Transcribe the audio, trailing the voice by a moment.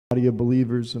body of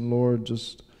believers, and Lord,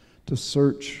 just to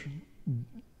search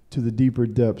to the deeper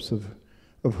depths of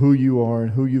who you are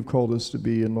and who you've called us to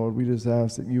be. And Lord, we just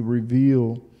ask that you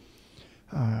reveal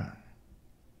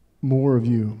more of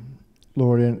you,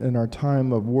 Lord, in our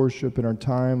time of worship, in our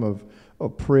time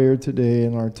of prayer today,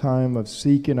 in our time of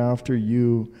seeking after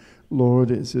you.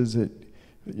 Lord, it says that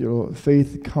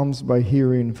faith comes by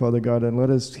hearing, Father God, and let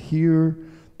us hear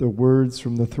the words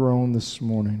from the throne this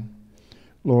morning.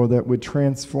 Lord, that would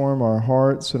transform our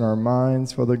hearts and our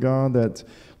minds, Father God, that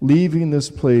leaving this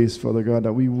place, Father God,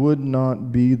 that we would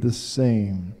not be the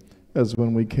same as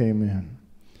when we came in.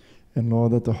 And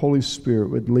Lord, that the Holy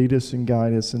Spirit would lead us and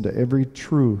guide us into every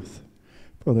truth,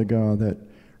 Father God, that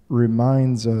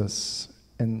reminds us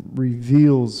and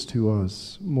reveals to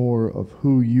us more of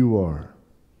who you are.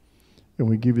 And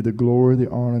we give you the glory,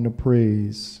 the honor, and the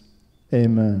praise.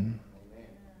 Amen.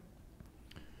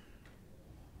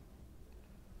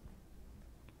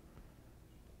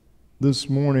 This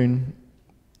morning,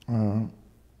 I'm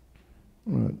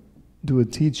going to do a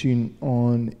teaching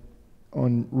on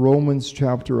Romans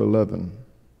chapter 11.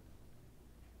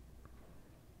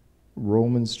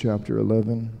 Romans chapter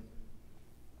 11.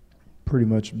 Pretty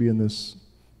much be in this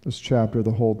chapter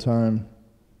the whole time.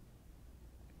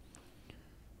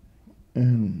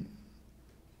 And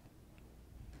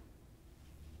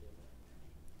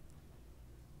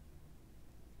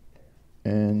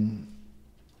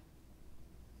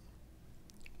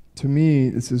to me,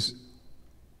 this is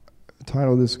the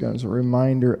title of this guy is a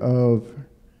reminder of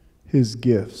his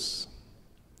gifts.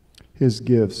 His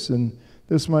gifts. And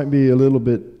this might be a little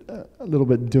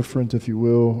bit different, if you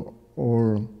will,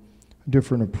 or a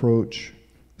different approach.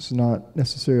 It's not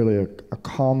necessarily a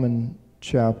common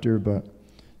chapter, but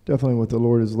definitely what the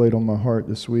Lord has laid on my heart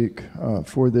this week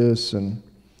for this. And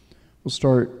we'll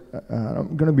start,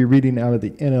 I'm going to be reading out of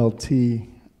the NLT.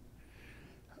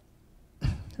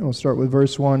 And we'll start with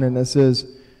verse 1, and it says,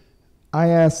 I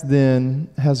ask then,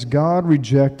 has God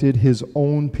rejected his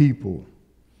own people,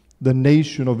 the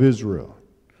nation of Israel?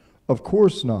 Of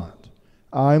course not.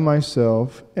 I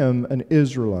myself am an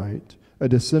Israelite, a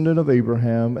descendant of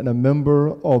Abraham, and a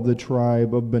member of the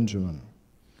tribe of Benjamin.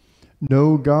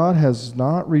 No, God has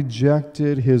not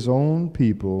rejected his own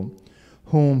people,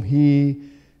 whom he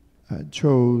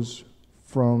chose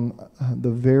from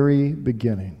the very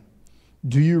beginning.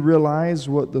 Do you realize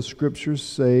what the scriptures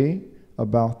say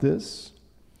about this?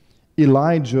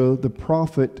 Elijah the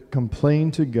prophet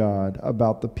complained to God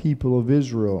about the people of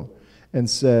Israel and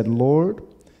said, Lord,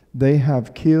 they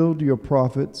have killed your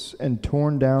prophets and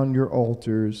torn down your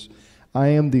altars. I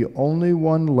am the only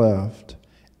one left,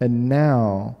 and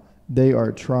now they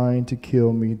are trying to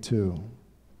kill me too.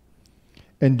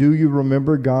 And do you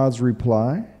remember God's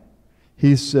reply?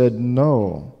 He said,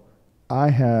 no, I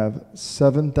have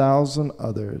 7,000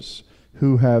 others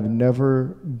who have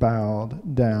never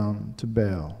bowed down to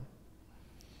Baal.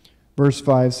 Verse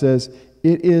 5 says,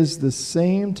 it is the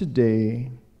same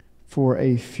today, for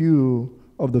a few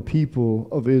of the people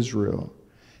of Israel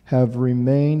have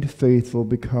remained faithful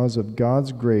because of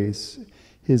God's grace,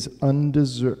 his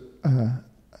undeserved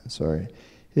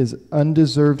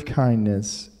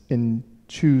kindness in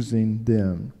choosing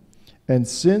them. And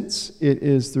since it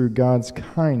is through God's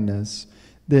kindness,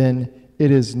 then it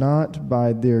is not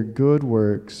by their good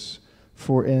works,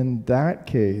 for in that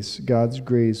case, God's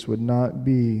grace would not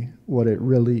be what it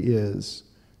really is,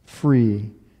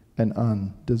 free and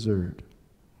undeserved.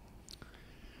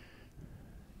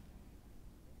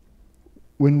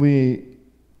 When we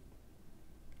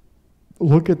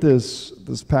look at this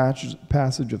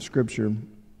passage of Scripture,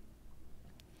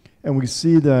 and we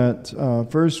see that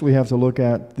first we have to look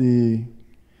at the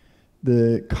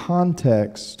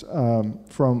context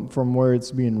from where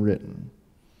it's being written.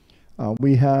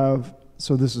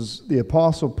 So this is the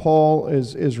Apostle Paul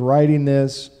is writing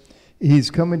this. He's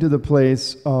coming to the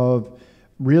place of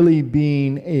really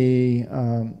being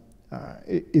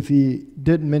if he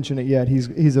didn't mention it yet,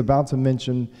 he's about to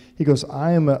mention. He goes,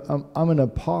 I'm an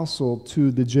apostle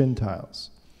to the Gentiles.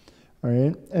 All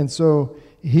right, and so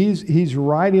he's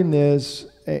writing this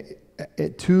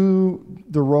to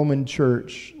the Roman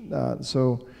church.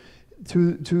 So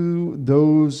to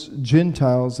those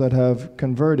Gentiles that have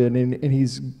converted, and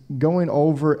he's going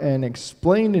over and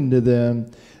explaining to them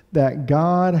that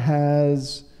God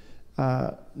has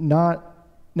not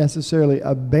necessarily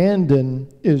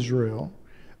abandoned Israel,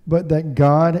 but that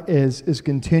God is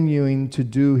continuing to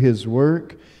do his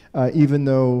work, even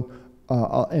though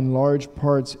in large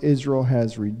parts Israel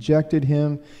has rejected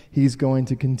him. He's going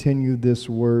to continue this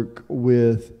work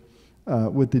with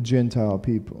the Gentile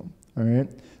people. All right,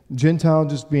 Gentile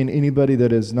just being anybody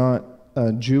that is not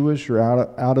Jewish or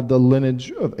out of the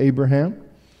lineage of Abraham.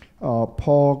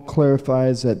 Paul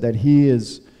clarifies that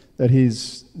he's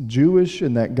Jewish,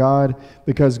 and that God,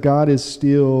 because God is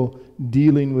still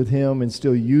dealing with him and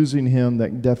still using him,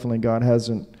 that definitely God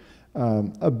hasn't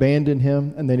abandoned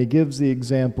him. And then he gives the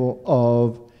example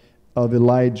of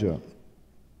Elijah,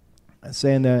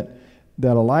 saying that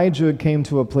Elijah came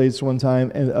to a place one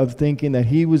time of thinking that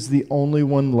he was the only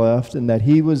one left, and that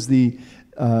he was that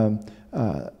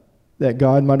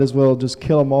God might as well just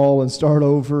kill them all and start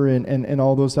over and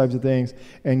all those types of things.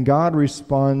 And God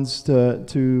responds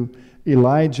to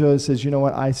Elijah, says, you know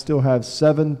what, I still have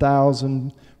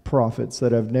 7,000 prophets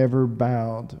that have never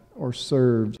bowed or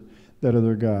served that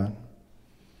other God.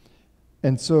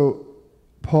 And so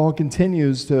Paul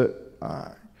continues to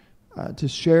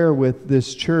share with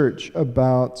this church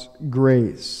about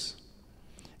grace.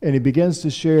 And he begins to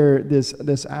share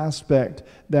this aspect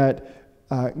that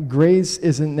grace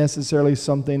isn't necessarily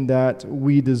something that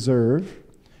we deserve.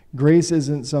 Grace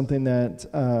isn't something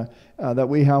that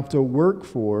we have to work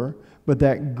for, but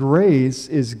that grace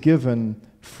is given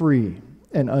free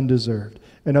and undeserved.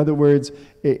 In other words,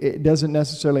 it doesn't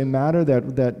necessarily matter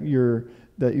that you're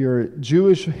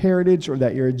Jewish heritage or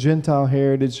that you're a Gentile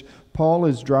heritage. Paul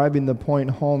is driving the point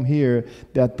home here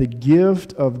that the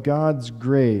gift of God's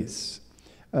grace,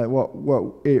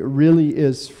 what it really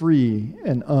is, free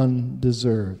and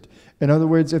undeserved. In other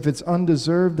words, if it's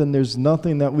undeserved, then there's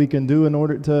nothing that we can do in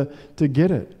order to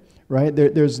get it, right?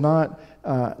 There's not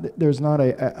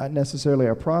necessarily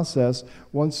a process.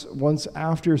 Once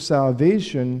after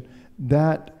salvation,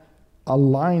 that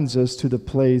aligns us to the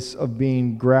place of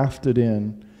being grafted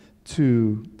in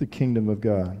to the kingdom of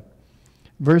God.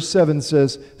 Verse 7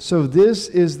 says, so this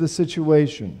is the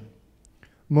situation.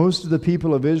 Most of the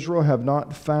people of Israel have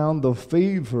not found the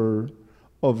favor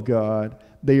of God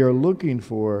they are looking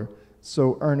for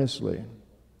so earnestly.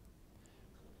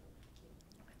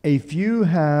 A few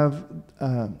have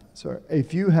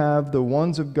the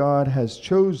ones of God has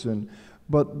chosen,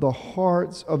 but the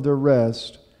hearts of the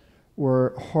rest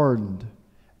were hardened,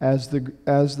 as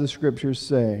the scriptures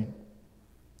say.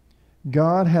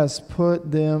 God has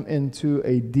put them into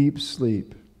a deep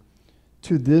sleep.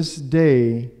 To this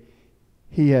day,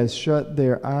 He has shut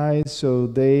their eyes so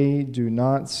they do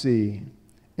not see,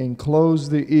 and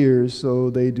closed their ears so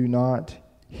they do not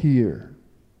hear.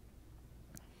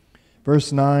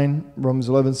 Verse 9, Romans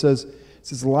 11 says,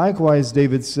 likewise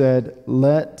David said,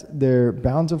 let their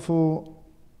bountiful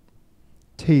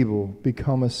table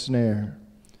become a snare,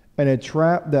 and a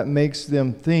trap that makes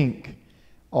them think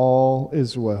all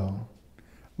is well.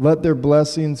 Let their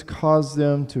blessings cause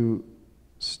them to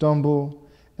stumble,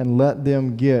 and let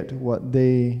them get what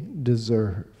they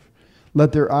deserve.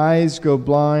 Let their eyes go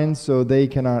blind so they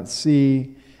cannot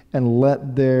see, and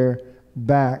let their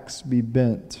backs be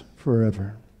bent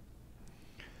forever.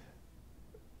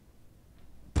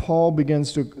 Paul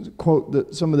begins to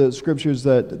quote some of the scriptures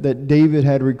that David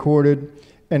had recorded,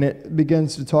 and it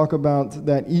begins to talk about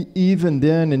that even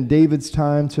then in David's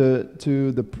time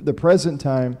to the present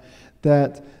time,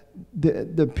 that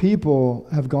the people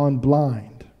have gone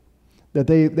blind, that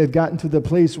they've gotten to the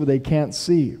place where they can't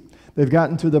see. They've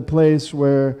gotten to the place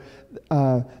where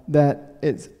that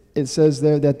it says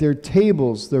there that their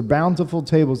tables, their bountiful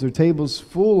tables, their tables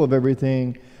full of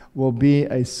everything will be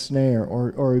a snare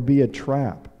or be a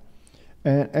trap.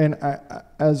 And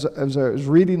as I was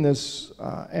reading this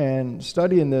and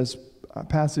studying this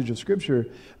passage of Scripture,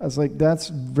 I was like, that's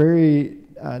very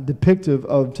depictive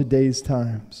of today's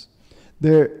times.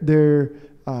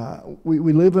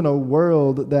 We live in a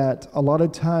world that a lot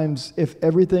of times, if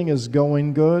everything is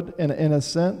going good, in a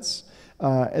sense,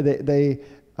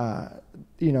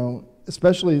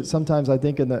 especially sometimes I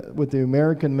think with the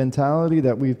American mentality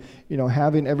that we've,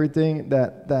 having everything,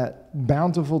 that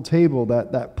bountiful table,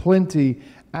 that plenty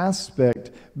aspect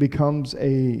becomes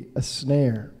a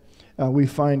snare. We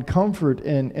find comfort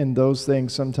in those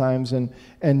things sometimes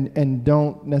and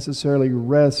don't necessarily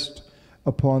rest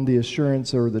upon the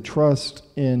assurance or the trust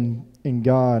in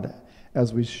God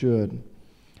as we should.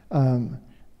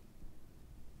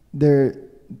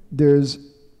 There's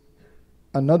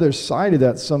another side of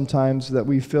that sometimes, that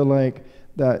we feel like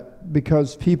that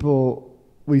because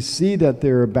we see that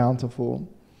they're bountiful,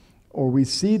 or we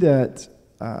see that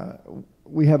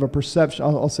we have a perception,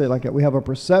 I'll say it like that, we have a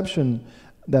perception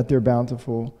that they're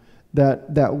bountiful,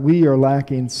 that we are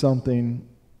lacking something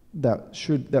that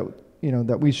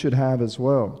we should have as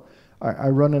well. I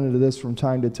run into this from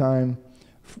time to time,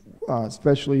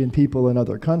 especially in people in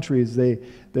other countries.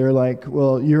 They're like,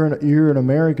 well, you're in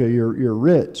America, you're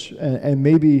rich, and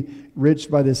maybe rich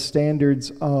by the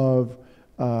standards of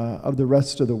of the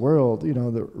rest of the world. You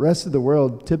know, the rest of the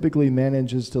world typically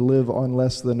manages to live on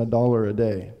less than $1 a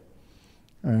day.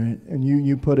 All right, and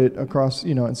you put it across,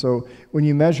 you know, and so when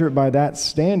you measure it by that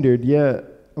standard, yeah,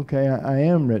 okay, I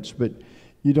am rich, but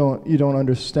you don't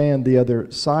understand the other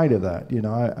side of that. You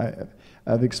know,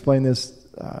 I've explained this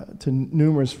to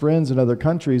numerous friends in other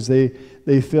countries.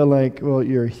 They feel like, well,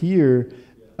 you're here.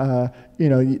 You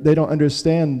know, they don't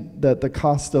understand that the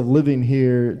cost of living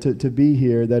here to be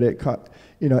here, that it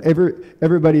you know,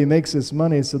 everybody makes this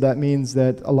money, so that means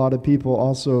that a lot of people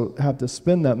also have to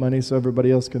spend that money so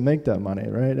everybody else can make that money,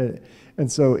 right?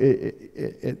 And so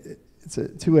it's a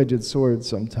two-edged sword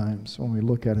sometimes when we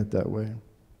look at it that way.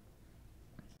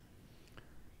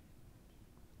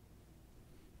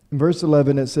 In verse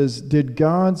 11 it says, "Did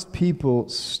God's people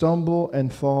stumble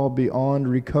and fall beyond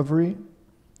recovery?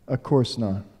 Of course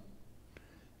not.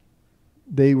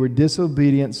 They were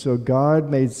disobedient, so God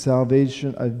made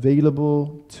salvation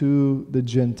available to the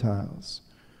Gentiles.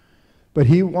 But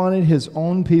He wanted His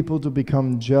own people to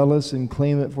become jealous and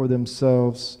claim it for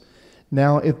themselves.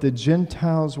 Now, if the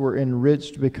Gentiles were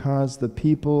enriched because the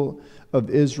people of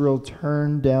Israel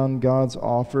turned down God's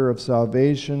offer of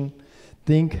salvation,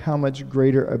 think how much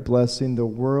greater a blessing the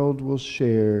world will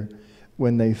share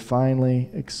when they finally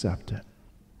accept it."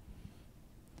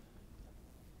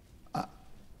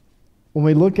 When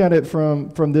we look at it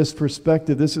from this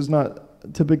perspective, this is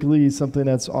not typically something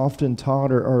that's often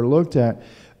taught or looked at,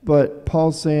 but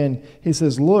Paul's saying, he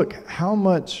says, look, how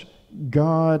much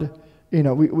God, you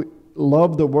know, we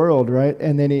love the world, right?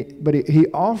 And then he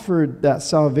offered that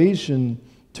salvation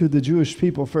to the Jewish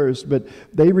people first, but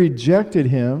they rejected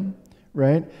Him,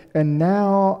 right? And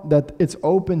now that it's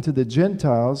open to the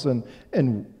Gentiles,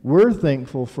 and we're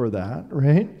thankful for that,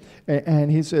 right?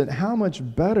 And he said, how much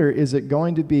better is it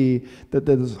going to be that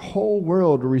this whole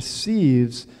world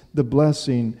receives the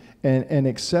blessing and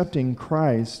accepting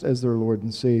Christ as their Lord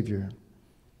and Savior?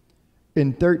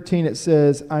 In 13 it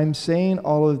says, "I'm saying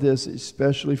all of this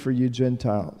especially for you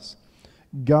Gentiles.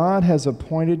 God has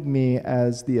appointed me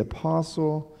as the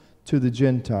apostle to the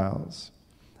Gentiles.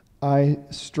 I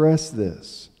stress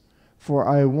this, for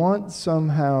I want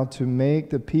somehow to make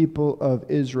the people of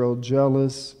Israel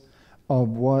jealous of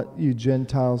what you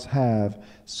Gentiles have,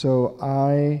 so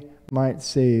I might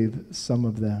save some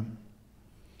of them."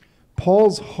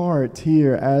 Paul's heart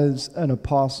here as an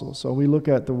apostle, so we look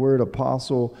at the word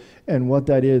apostle and what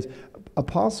that is.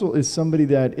 Apostle is somebody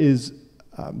that is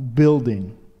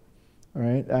building, all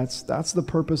right? That's the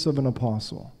purpose of an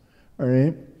apostle, all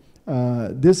right?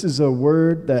 This is a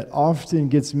word that often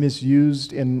gets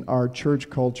misused in our church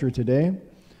culture today.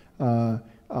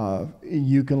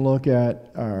 You can look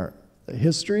at our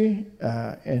history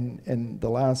in the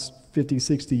last 50,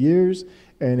 60 years,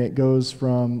 and it goes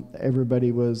from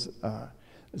everybody was,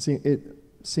 it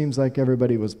seems like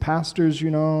everybody was pastors,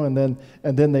 you know, and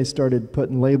then they started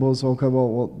putting labels. Okay,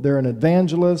 well, they're an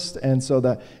evangelist, and so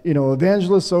that, you know,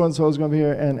 evangelist so-and-so is going to be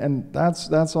here, and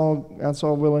that's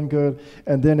all well and good.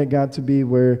 And then it got to be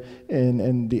where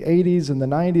in the 80s and the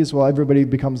 90s, well, everybody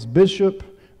becomes bishop,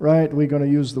 right? We're going to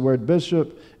use the word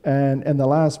bishop. And in the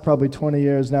last probably 20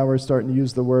 years, now we're starting to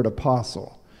use the word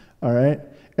apostle, all right?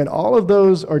 And all of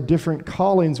those are different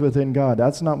callings within God.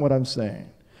 That's not what I'm saying.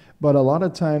 But a lot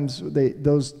of times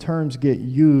those terms get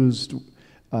used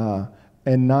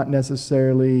and not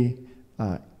necessarily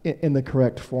in the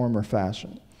correct form or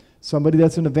fashion. Somebody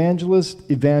that's an evangelist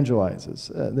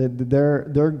evangelizes.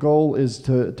 Their goal is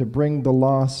to bring the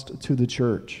lost to the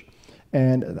church.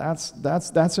 And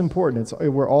that's important.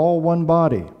 We're all one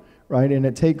body, right? And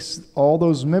it takes all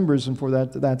those members and for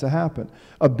that to happen.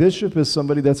 A bishop is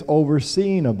somebody that's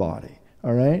overseeing a body,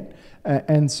 all right?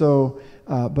 And so,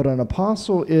 but an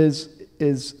apostle is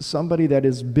somebody that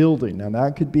is building. Now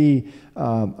that could be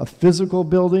a physical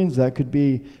buildings, that could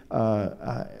be,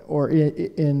 or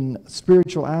in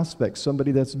spiritual aspects,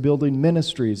 somebody that's building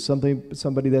ministries,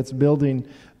 somebody that's building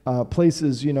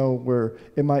places, you know, where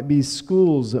it might be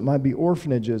schools, it might be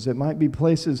orphanages, it might be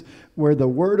places where the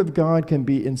Word of God can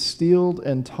be instilled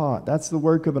and taught. That's the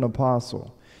work of an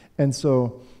apostle. And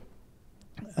so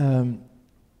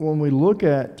when we look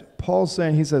at Paul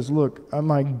saying, he says, look,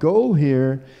 my goal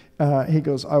here, he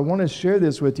goes, I want to share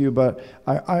this with you, but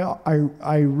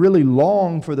I really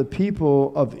long for the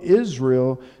people of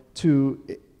Israel to,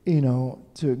 you know,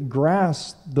 to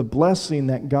grasp the blessing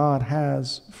that God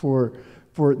has for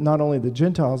not only the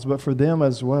Gentiles, but for them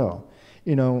as well.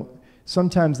 You know,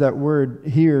 sometimes that word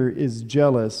here is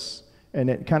jealous, and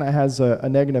it kind of has a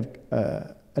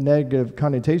negative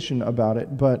connotation about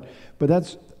it. But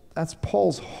that's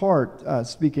Paul's heart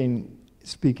speaking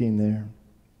there.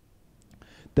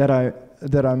 That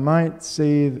that I might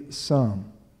save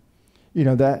some. You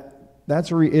know,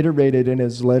 that's reiterated in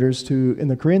his letters in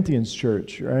the Corinthians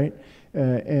church, right?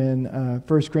 In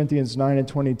 1 Corinthians 9 and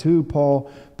 22,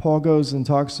 Paul goes and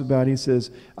talks about, he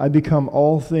says, I become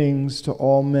all things to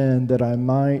all men that I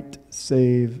might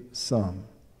save some.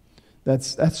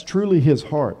 That's truly his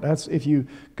heart. That's, if you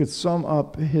could sum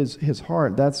up his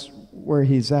heart, that's where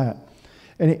he's at.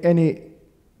 And he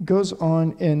goes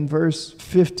on in verse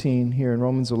 15 here in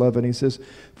Romans 11. He says,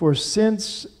 for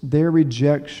since their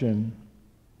rejection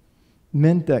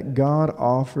meant that God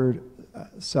offered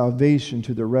salvation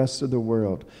to the rest of the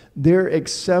world, their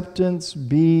acceptance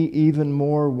be even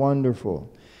more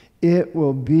wonderful. It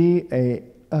will be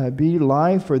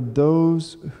life for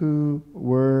those who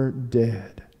were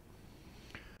dead.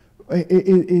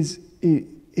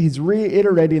 He's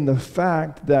reiterating the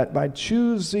fact that by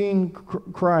choosing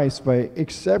Christ, by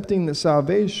accepting the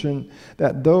salvation,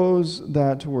 that those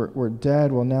that were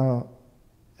dead will now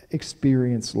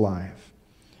experience life.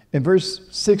 In verse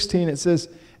 16 it says,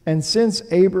 and since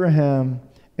Abraham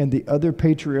and the other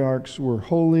patriarchs were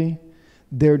holy,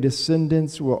 their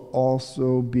descendants will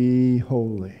also be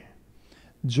holy.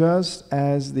 Just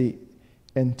as the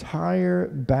entire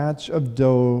batch of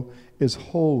dough is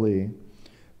holy,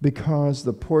 because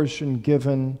the portion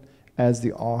given as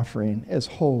the offering is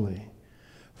holy.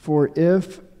 For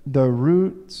if the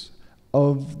roots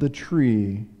of the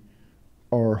tree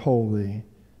are holy,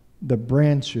 the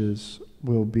branches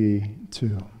will be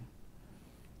too.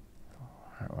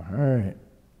 All right.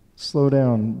 Slow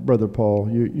down, Brother Paul.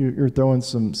 You're throwing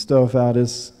some stuff at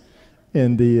us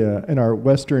in our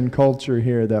Western culture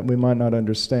here that we might not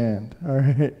understand. All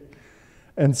right.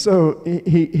 And so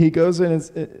he goes in,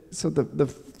 so the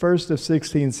first of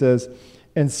 16 says,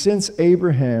 and since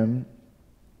Abraham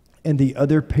and the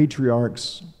other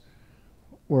patriarchs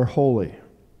were holy,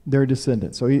 their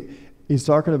descendants. So he's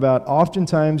talking about,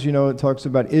 oftentimes, you know, it talks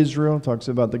about Israel, it talks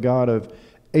about the God of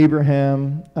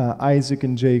Abraham, Isaac,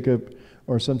 and Jacob,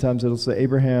 or sometimes it'll say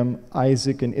Abraham,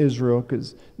 Isaac, and Israel,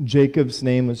 because Jacob's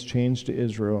name was changed to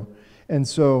Israel. And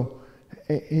so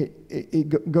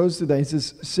it goes to that. He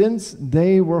says, since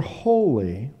they were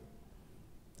holy,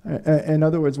 in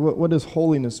other words, what does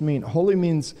holiness mean? Holy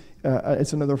means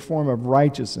it's another form of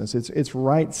righteousness. It's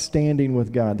right standing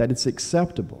with God, that it's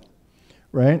acceptable,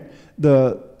 right?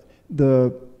 The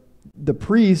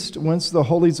priest, once the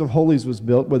holies of holies was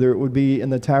built, whether it would be in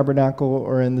the tabernacle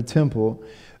or in the temple,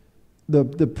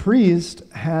 the priest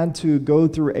had to go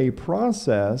through a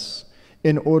process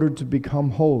in order to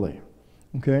become holy.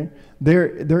 Okay?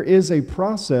 There is a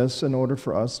process in order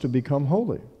for us to become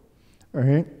holy. All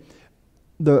right?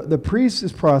 The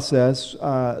priest's process,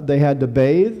 they had to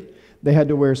bathe, they had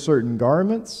to wear certain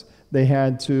garments, they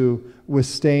had to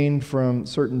abstain from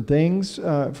certain things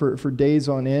for days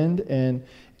on end,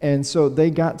 and so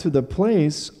they got to the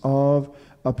place of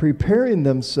preparing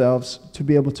themselves to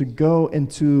be able to go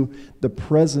into the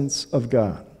presence of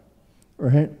God.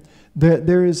 Right?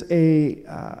 There is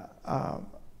a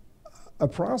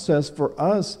process for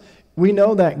us. We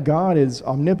know that God is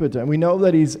omnipotent. We know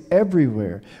that He's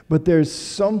everywhere. But there's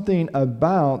something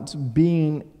about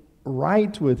being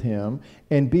right with Him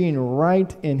and being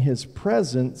right in His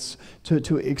presence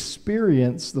to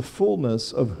experience the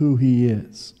fullness of who He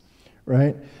is.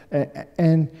 Right?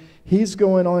 And he's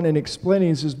going on and explaining,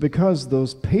 he says, because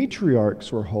those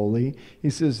patriarchs were holy, he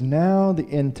says, now the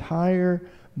entire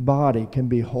body can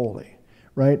be holy.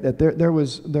 Right? That there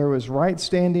was right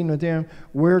standing with Him.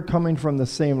 We're coming from the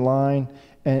same line.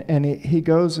 And he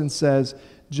goes and says,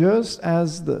 just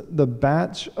as the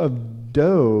batch of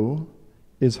dough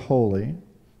is holy,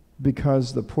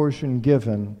 because the portion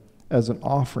given as an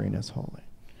offering is holy.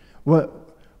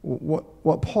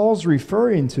 What Paul's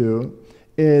referring to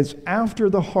is after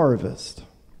the harvest.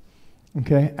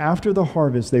 Okay, after the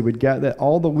harvest, they would gather,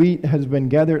 all the wheat has been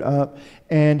gathered up,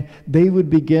 and they would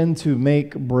begin to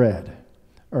make bread.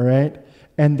 All right,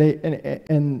 and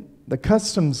the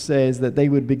custom says that they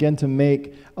would begin to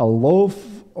make a loaf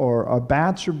or a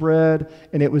batch of bread,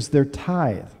 and it was their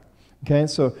tithe. Okay,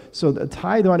 so the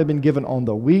tithe might have been given on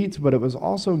the wheat, but it was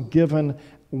also given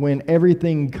when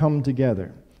everything come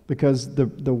together, because the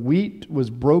wheat was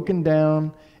broken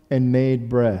down and made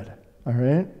bread. All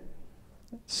right,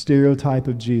 stereotype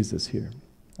of Jesus here.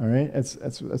 All right,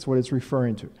 that's what it's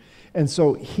referring to, and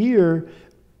so here,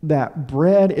 that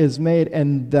bread is made,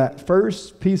 and that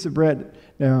first piece of bread,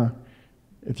 now,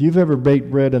 if you've ever baked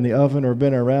bread in the oven or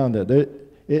been around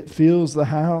it fills the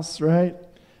house, right?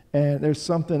 And there's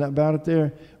something about it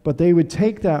there. But they would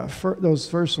take those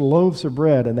first loaves of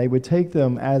bread, and they would take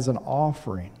them as an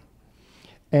offering.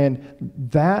 And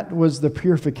that was the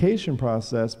purification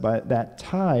process by that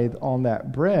tithe on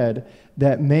that bread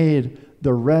that made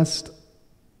the rest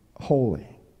holy.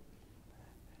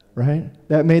 Right?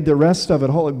 That made the rest of it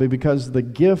holy because the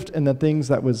gift and the things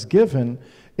that was given,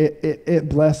 it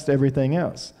blessed everything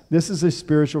else. This is a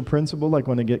spiritual principle, like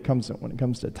when it comes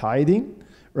to tithing,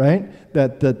 right?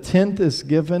 That the tenth is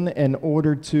given in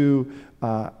order to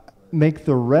make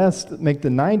the rest, make the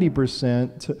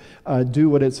 90% do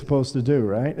what it's supposed to do,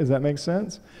 right? Does that make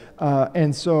sense?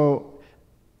 And so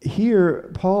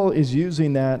here, Paul is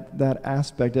using that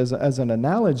aspect as an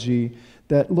analogy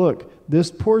that, look, this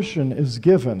portion is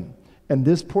given, and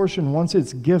this portion, once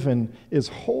it's given, is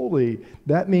holy.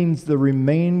 That means the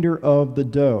remainder of the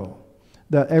dough,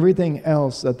 that everything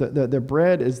else, that the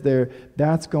bread is there,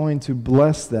 that's going to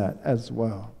bless that as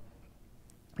well.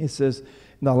 He says,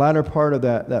 in the latter part of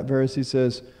that verse, he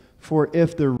says, for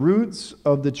if the roots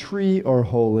of the tree are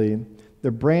holy,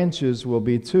 the branches will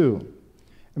be too.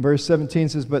 And verse 17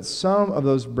 says, but some of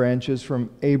those branches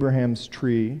from Abraham's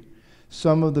tree,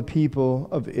 some of the people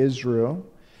of Israel,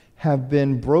 have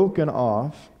been broken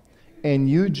off, and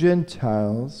you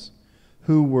Gentiles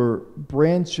who were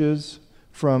branches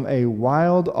from a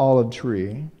wild olive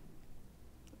tree,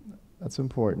 that's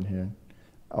important here,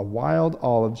 a wild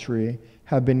olive tree,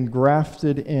 have been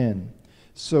grafted in.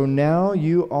 So now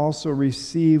you also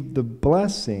receive the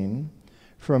blessing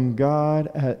from God,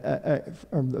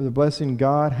 the blessing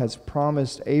God has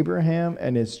promised Abraham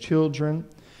and his children,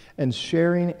 and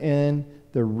sharing in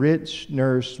the rich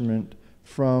nourishment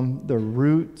from the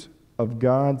root of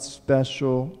God's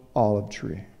special olive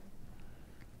tree.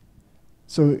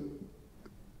 So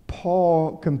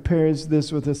Paul compares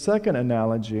this with a second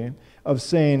analogy of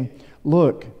saying,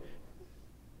 look,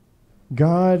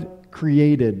 God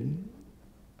created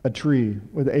a tree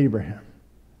with Abraham.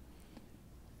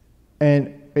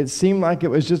 And it seemed like it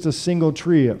was just a single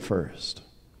tree at first,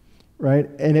 right?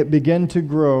 And it began to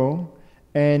grow,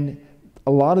 and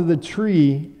a lot of the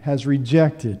tree has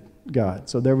rejected God.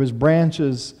 So there was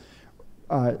branches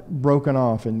broken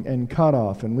off and cut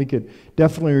off. And we could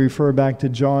definitely refer back to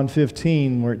John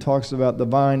 15, where it talks about the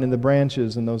vine and the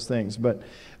branches and those things. But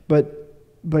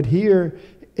here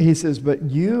he says, but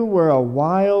you were a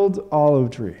wild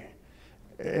olive tree.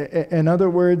 In other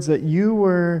words, that you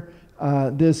were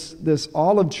this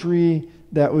olive tree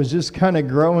that was just kind of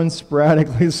growing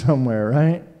sporadically somewhere,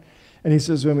 right? And he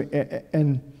says,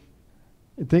 and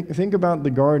think about the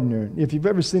gardener. If you've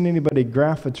ever seen anybody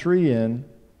graft a tree in,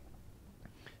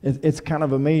 it's kind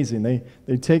of amazing.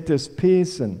 They take this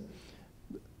piece, and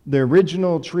the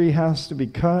original tree has to be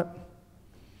cut,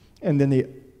 and then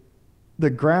the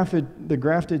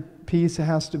grafted piece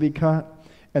has to be cut,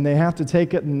 and they have to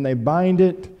take it and they bind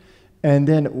it, and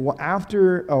then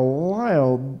after a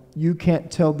while, you can't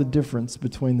tell the difference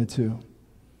between the two,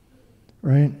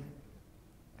 right?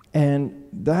 And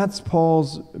that's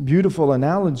Paul's beautiful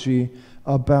analogy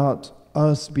about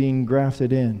us being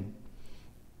grafted in,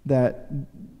 that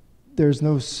there's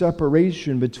no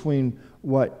separation between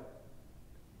what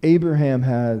Abraham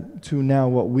had to now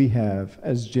what we have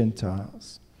as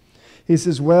Gentiles. He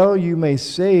says, well, you may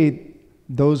say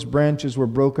those branches were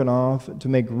broken off to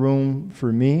make room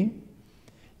for me.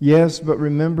 Yes, but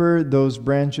remember, those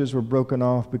branches were broken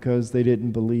off because they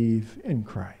didn't believe in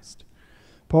Christ.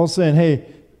 Paul's saying,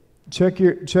 hey, check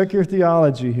your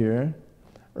theology here,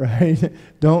 right?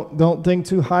 Don't think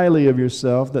too highly of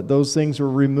yourself that those things were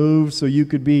removed so you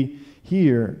could be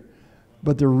here.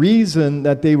 But the reason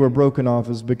that they were broken off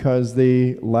is because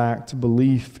they lacked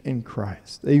belief in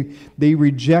Christ. They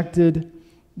rejected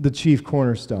the chief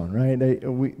cornerstone, right?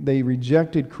 They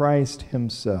rejected Christ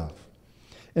himself.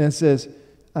 And it says,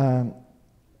 and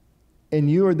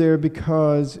you are there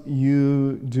because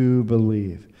you do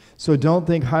believe. So don't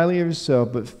think highly of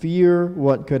yourself, but fear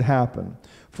what could happen.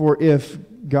 For if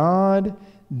God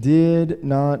did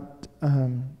not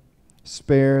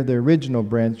spare the original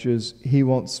branches, he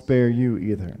won't spare you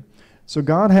either. So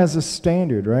God has a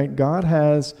standard, right? God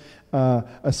has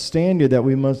a standard that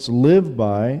we must live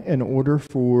by in order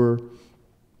for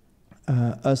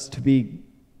us to be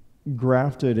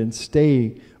grafted and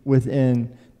stay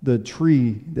within the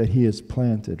tree that he has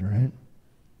planted, right?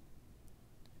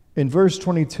 In verse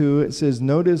 22, it says,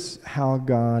 notice how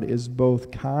God is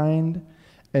both kind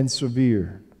and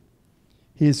severe.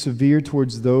 He is severe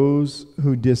towards those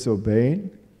who disobeyed,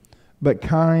 but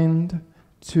kind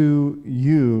to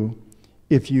you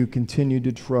if you continue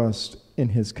to trust in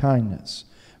his kindness.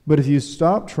 But if you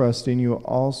stop trusting, you will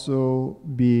also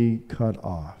be cut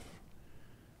off.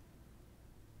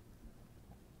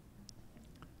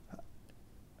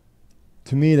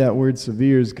 to me, that word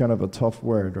severe is kind of a tough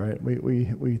word, right?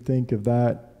 We think of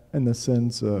that in the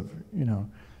sense of,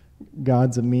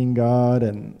 God's a mean God,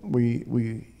 and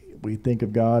we think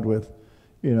of God with,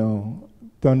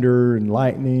 thunder and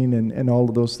lightning and all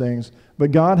of those things.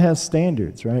 But God has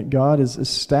standards, right? God is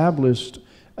established,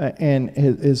 and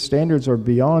his standards are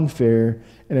beyond fair,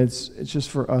 and it's just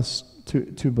for us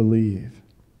to believe.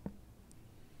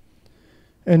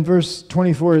 In verse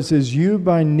 24, it says, "You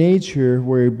by nature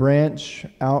were a branch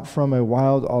out from a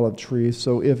wild olive tree.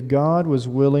 So if God was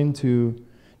willing to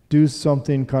do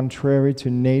something contrary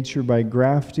to nature by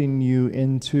grafting you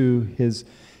into his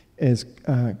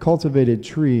cultivated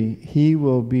tree, he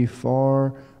will be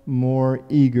far more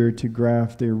eager to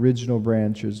graft the original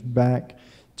branches back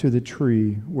to the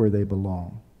tree where they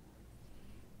belong."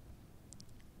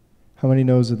 How many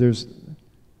knows that there's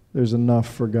enough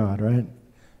for God, right?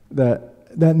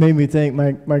 That made me think,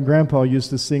 my grandpa used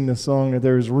to sing the song that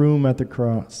there's room at the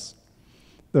cross.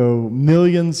 Though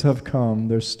millions have come,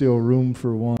 there's still room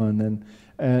for one.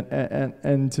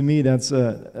 And to me, that's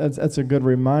a good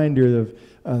reminder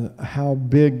of how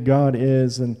big God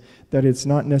is, and that it's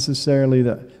not necessarily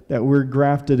that we're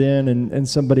grafted in and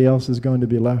somebody else is going to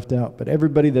be left out. But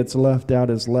everybody that's left out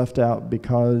is left out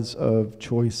because of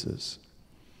choices.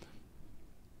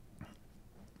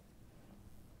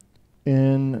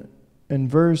 In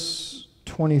verse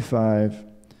 25,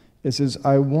 it says,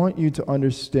 "I want you to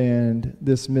understand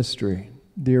this mystery,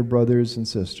 dear brothers and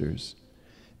sisters,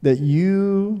 that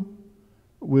you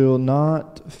will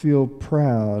not feel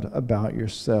proud about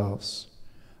yourselves,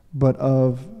 you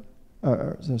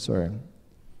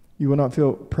will not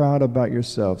feel proud about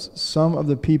yourselves. Some of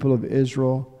the people of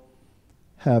Israel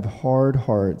have hard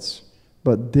hearts,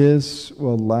 but this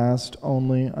will last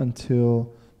only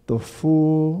until the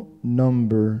full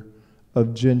number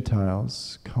of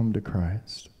Gentiles come to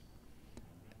Christ.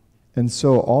 And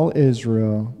so all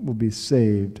Israel will be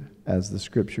saved, as the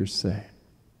scriptures say."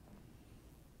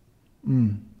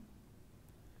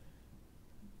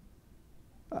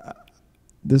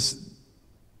 This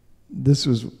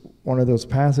was one of those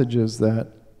passages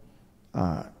that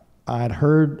I'd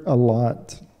heard a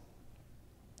lot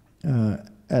I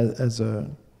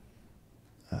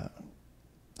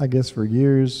guess for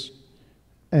years,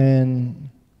 and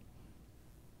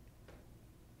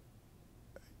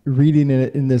reading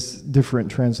it in this different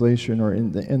translation, or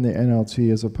in the NLT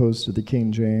as opposed to the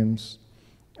King James,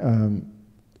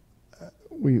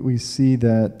 we see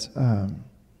that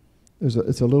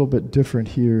it's a little bit different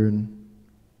here,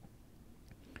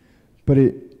 but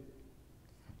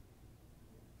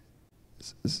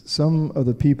some of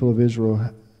the people of Israel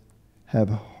have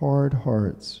hard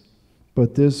hearts,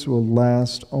 but this will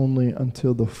last only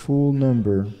until the full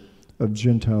number of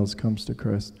Gentiles comes to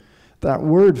Christ. That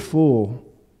word "full"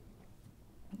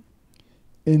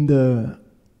 in the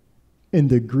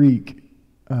Greek,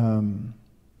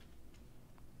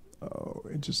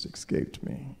 it just escaped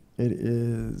me. It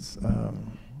is.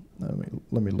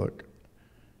 Let me look.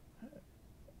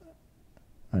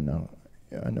 I know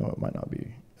it might not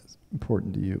be as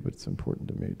important to you, but it's important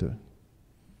to me to.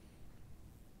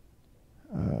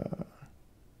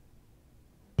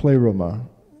 Pleroma,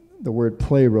 the word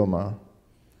pleroma.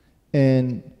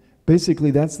 And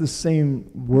basically that's the same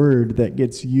word that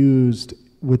gets used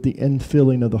with the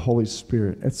infilling of the Holy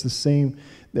Spirit. It's the same,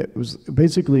 that was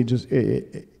basically just,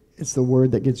 it's the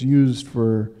word that gets used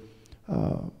for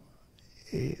a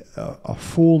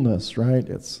fullness, right?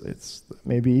 It's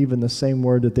maybe even the same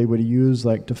word that they would use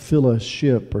like to fill a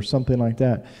ship or something like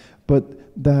that.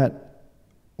 But that,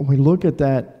 when we look at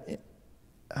that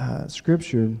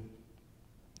scripture,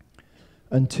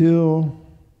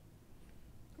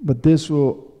 but this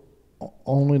will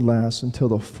only last until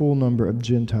the full number of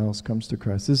Gentiles comes to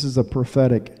Christ. This is a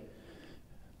prophetic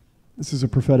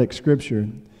scripture,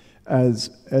 as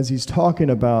he's talking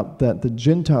about that the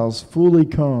Gentiles fully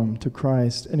come to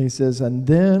Christ, and he says, and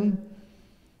then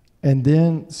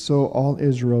so all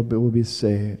Israel will be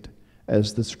saved,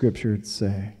 as the scriptures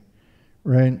say,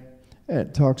 right?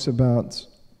 It talks about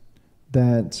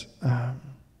that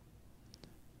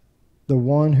the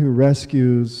one who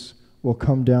rescues will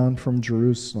come down from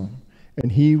Jerusalem,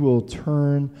 and he will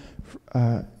turn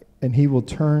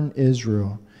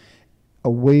Israel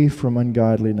away from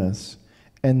ungodliness.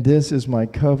 And this is my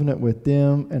covenant with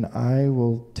them, and I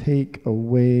will take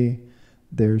away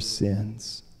their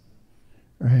sins.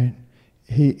 Right?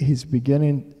 He's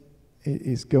going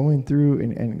through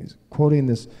and he's quoting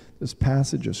this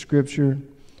passage of scripture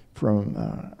from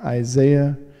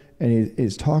Isaiah, and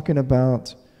he's talking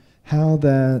about how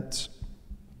that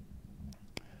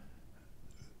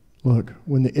Look,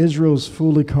 when the Israels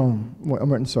fully come,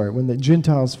 when the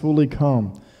Gentiles fully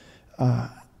come,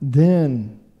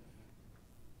 then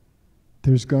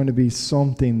there's going to be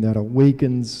something that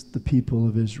awakens the people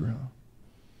of Israel.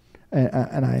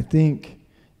 And I think,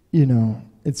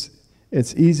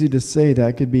 it's easy to say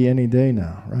that could be any day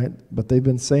now, right? But they've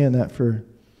been saying that for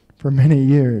many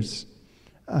years.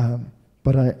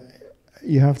 But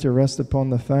you have to rest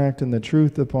upon the fact and the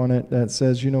truth upon it that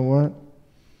says, you know what?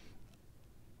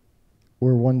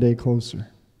 We're one day closer.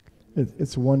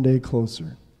 It's one day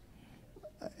closer.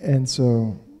 And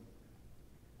so,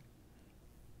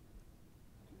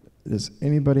 does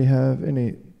anybody have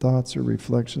any thoughts or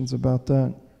reflections about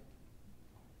that?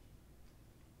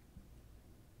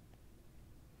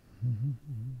 Mm-hmm.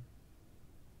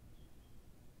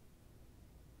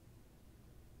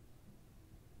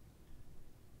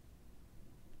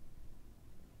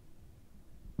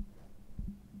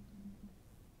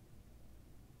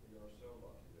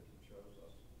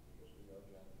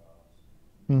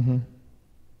 Mm-hmm.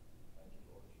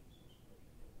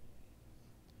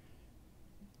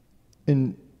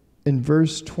 In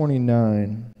verse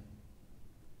 29,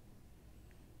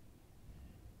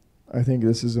 I think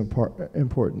this is important,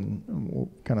 and we'll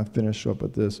kind of finish up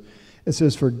with this. It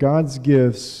says, "For God's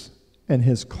gifts and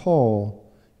his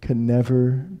call can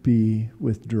never be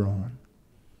withdrawn."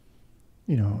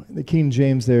 The King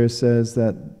James there says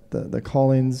that the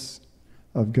callings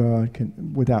of God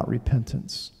can, without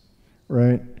repentance,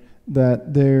 right?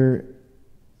 That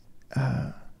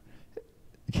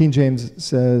King James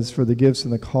says, "For the gifts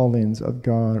and the callings of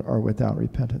God are without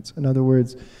repentance." In other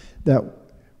words, that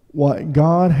what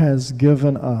God has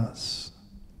given us,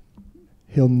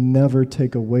 he'll never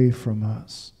take away from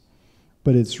us.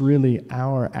 But it's really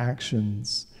our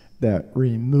actions that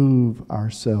remove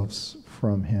ourselves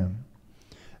from him.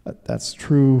 That's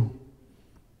true.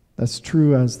 That's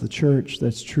true as the church.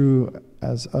 That's true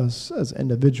as us as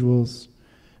individuals.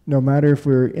 No matter if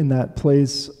we're in that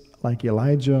place like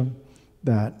Elijah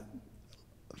that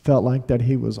felt like that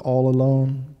he was all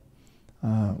alone.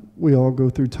 We all go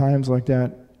through times like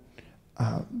that.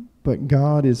 But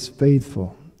God is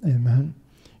faithful. Amen.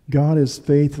 God is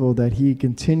faithful that he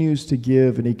continues to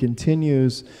give and he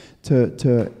continues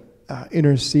to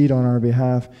intercede on our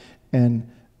behalf. And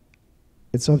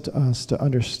it's up to us to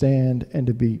understand and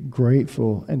to be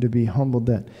grateful and to be humbled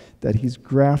that he's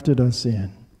grafted us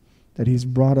in, that he's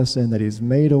brought us in, that he's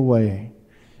made a way.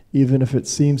 Even if it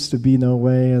seems to be no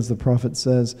way, as the prophet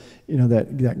says,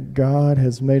 that God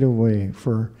has made a way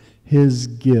for his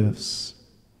gifts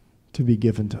to be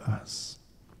given to us.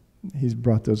 He's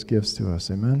brought those gifts to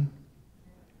us. Amen?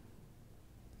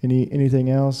 Anything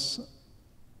else?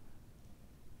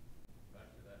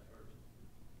 Back to that verse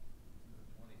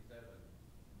 27,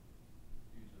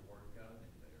 use the word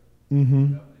covenant there. Mm-hmm.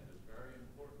 Covenant is very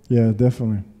important. Yeah,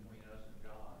 definitely. Between us and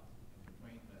God, and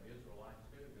between the Israelites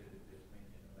too, it is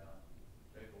mentioned about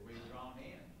they will be drawn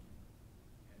in.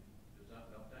 And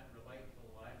don't that relate to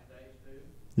the last days too?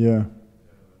 Yeah.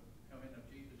 Coming of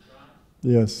Jesus Christ?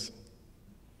 Yes.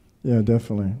 Yeah,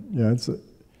 definitely. Yeah, it's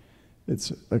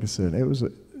like I said,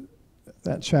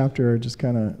 that chapter just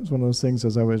kind of was one of those things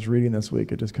as I was reading this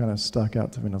week, it just kind of stuck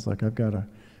out to me. And I was like, I've got to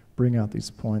bring out these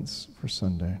points for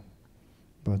Sunday.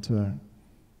 But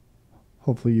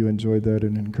hopefully you enjoyed that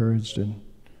and encouraged. And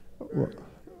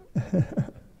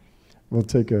we'll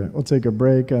take a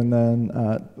break and then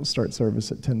we'll start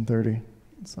service at 10:30.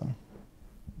 So.